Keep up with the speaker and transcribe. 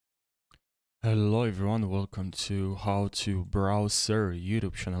Hello everyone, welcome to How to Browser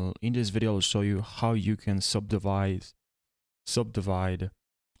YouTube channel. In this video, I'll show you how you can subdivide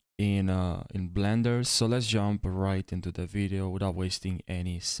in Blender. So let's jump right into the video without wasting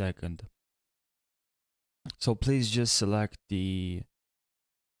any second. So please just select the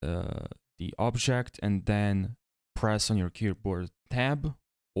object and then press on your keyboard Tab,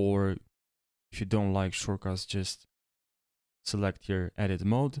 or if you don't like shortcuts, just select your edit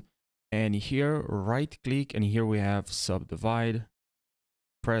mode. And here, right click, and here we have subdivide.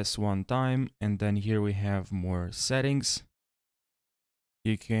 Press one time, and then here we have more settings.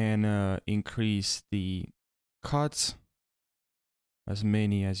 You can increase the cuts as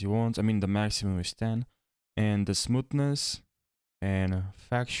many as you want. I mean, the maximum is 10. And the smoothness and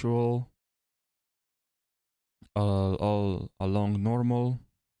factual, all along normal,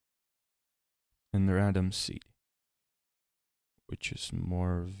 and random seed, which is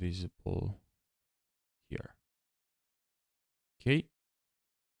more visible here. Okay.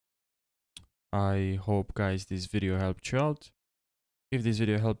 I hope, guys, this video helped you out. If this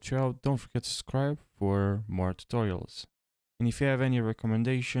video helped you out, don't forget to subscribe for more tutorials. And if you have any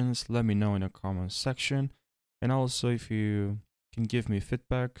recommendations, let me know in the comments section. And also, if you can give me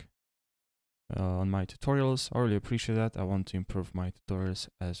feedback on my tutorials, I really appreciate that. I want to improve my tutorials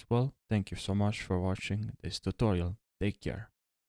as well. Thank you so much for watching this tutorial. Take care.